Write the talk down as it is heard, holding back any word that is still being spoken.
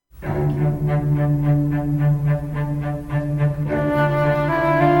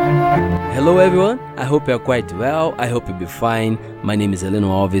Hello everyone, I hope you're quite well, I hope you'll be fine. My name is Heleno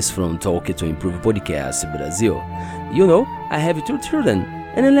Alves from Talk to Improve Podcast Brazil. You know, I have two children,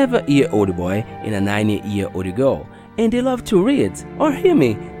 an 11-year-old boy and a 9-year-old girl, and they love to read or hear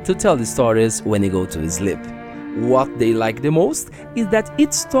me to tell the stories when they go to sleep. What they like the most is that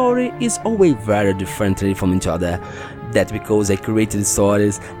each story is always very different from each other. That's because I created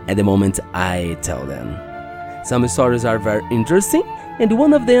stories at the moment I tell them. Some stories are very interesting, and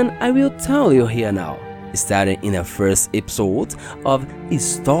one of them I will tell you here now, starting in the first episode of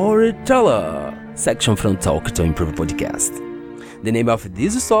Storyteller section from Talk to Improve Podcast. The name of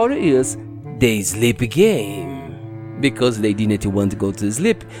this story is The Sleep Game. Because they didn't want to go to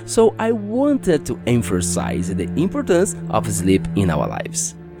sleep, so I wanted to emphasize the importance of sleep in our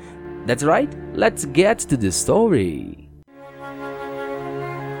lives. That's right, let's get to the story.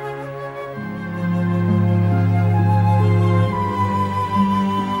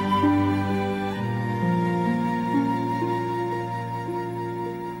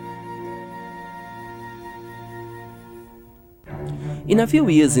 In a few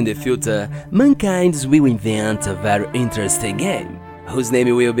years in the future, mankind will invent a very interesting game, whose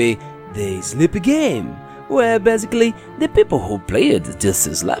name will be The Sleep Game, where basically the people who play it just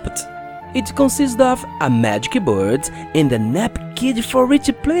slept. It consists of a magic bird and a nap kit for each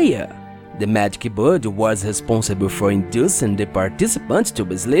player. The magic bird was responsible for inducing the participants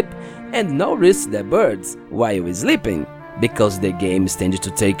to sleep and nourish the birds while sleeping. Because the games tend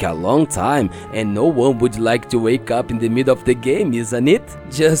to take a long time and no one would like to wake up in the middle of the game, isn't it?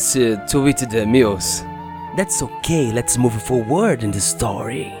 Just to eat the meals. That's okay, let's move forward in the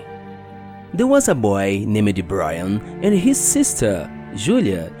story. There was a boy named Brian and his sister,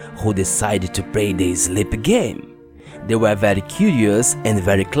 Julia, who decided to play the sleep game. They were very curious and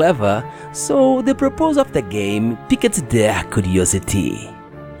very clever, so the purpose of the game piqued their curiosity.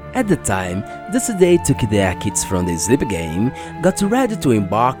 At the time, they took their kits from the sleep game, got ready to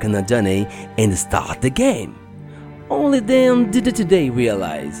embark on a journey and start the game. Only then did they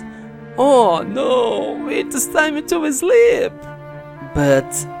realize, oh no, it's time to sleep.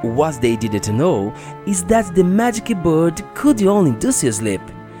 But what they didn't know is that the magic bird could only induce you sleep,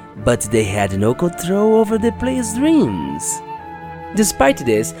 but they had no control over the player's dreams. Despite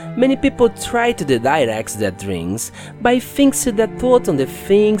this, many people try to redirect their dreams by fixing their thoughts on the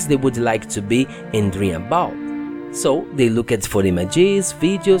things they would like to be and dream about. So they look for images,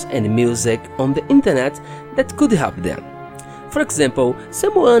 videos and music on the internet that could help them. For example,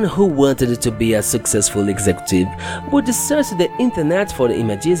 someone who wanted to be a successful executive would search the internet for the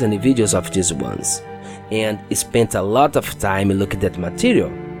images and videos of these ones, and spent a lot of time looking at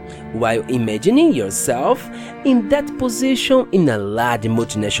material, while imagining yourself in that position in a large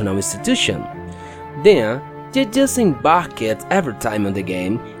multinational institution. Then, they just embarked every time on the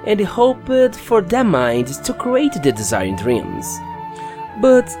game and hoped for their mind to create the desired dreams.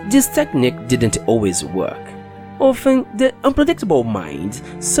 But this technique didn't always work. Often, the unpredictable mind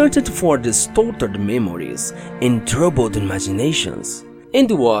searched for distorted memories and troubled imaginations.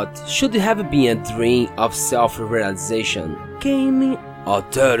 And what should have been a dream of self-realization came a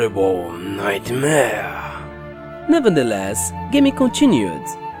terrible nightmare. Nevertheless, gaming continued,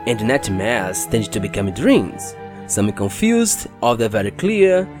 and nightmares tended to become dreams. Some confused, others very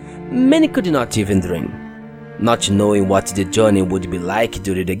clear, many could not even dream. Not knowing what the journey would be like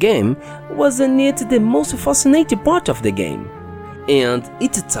during the game wasn't it the most fascinating part of the game. And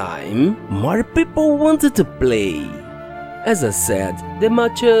each time, more people wanted to play. As I said, the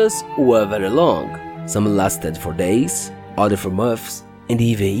matches were very long. Some lasted for days, others for months, and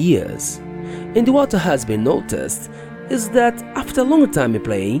even years. And what has been noticed is that after a long time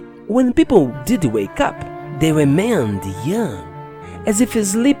playing, when people did wake up, they remained young, as if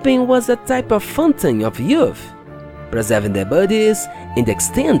sleeping was a type of fountain of youth, preserving their bodies and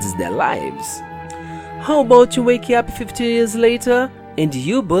extends their lives. How about you wake up 50 years later and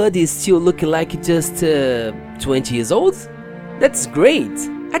your body still looking like just 20 years old? That's great,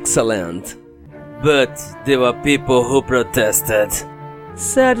 excellent. But there were people who protested,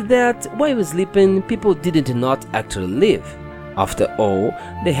 said that while sleeping, people did not actually live. After all,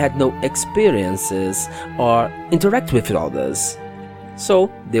 they had no experiences or interact with others. So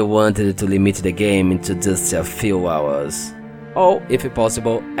they wanted to limit the game into just a few hours, or if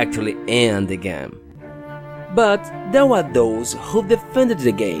possible, actually end the game. But there were those who defended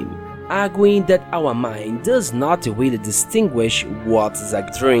the game, arguing that our mind does not really distinguish what is a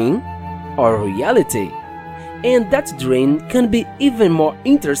dream or reality, and that dream can be even more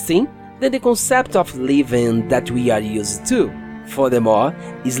interesting than the concept of living that we are used to. Furthermore,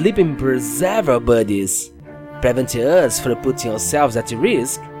 sleeping preserves our bodies, preventing us from putting ourselves at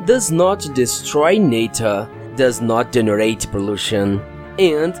risk, does not destroy nature, does not generate pollution,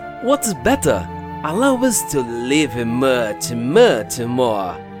 and what's better, allows us to live much, much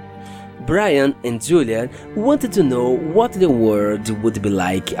more. Brian and Julian wanted to know what the world would be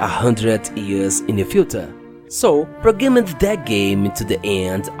like 100 years in the future, so programmed their game to the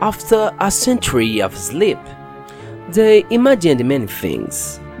end after a century of sleep. They imagined many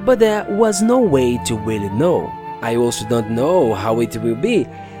things, but there was no way to really know. I also don't know how it will be,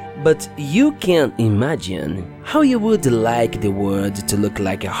 but you can imagine how you would like the world to look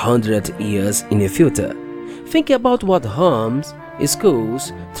like 100 years in the future. Think about what homes,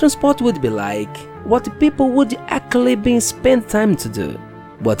 schools, transport would be like, what people would actually be spend time to do,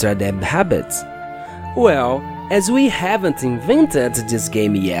 what are their habits. Well, as we haven't invented this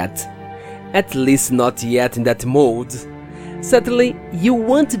game yet, at least not yet in that mode, certainly you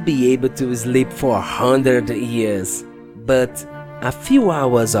won't be able to sleep for 100 years, but a few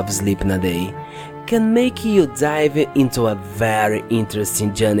hours of sleep in a day can make you dive into a very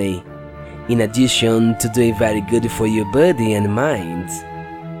interesting journey, in addition to doing very good for your body and mind.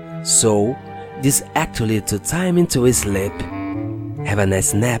 So, this actually to time into sleep. Have a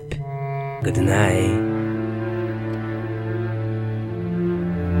nice nap. Good night.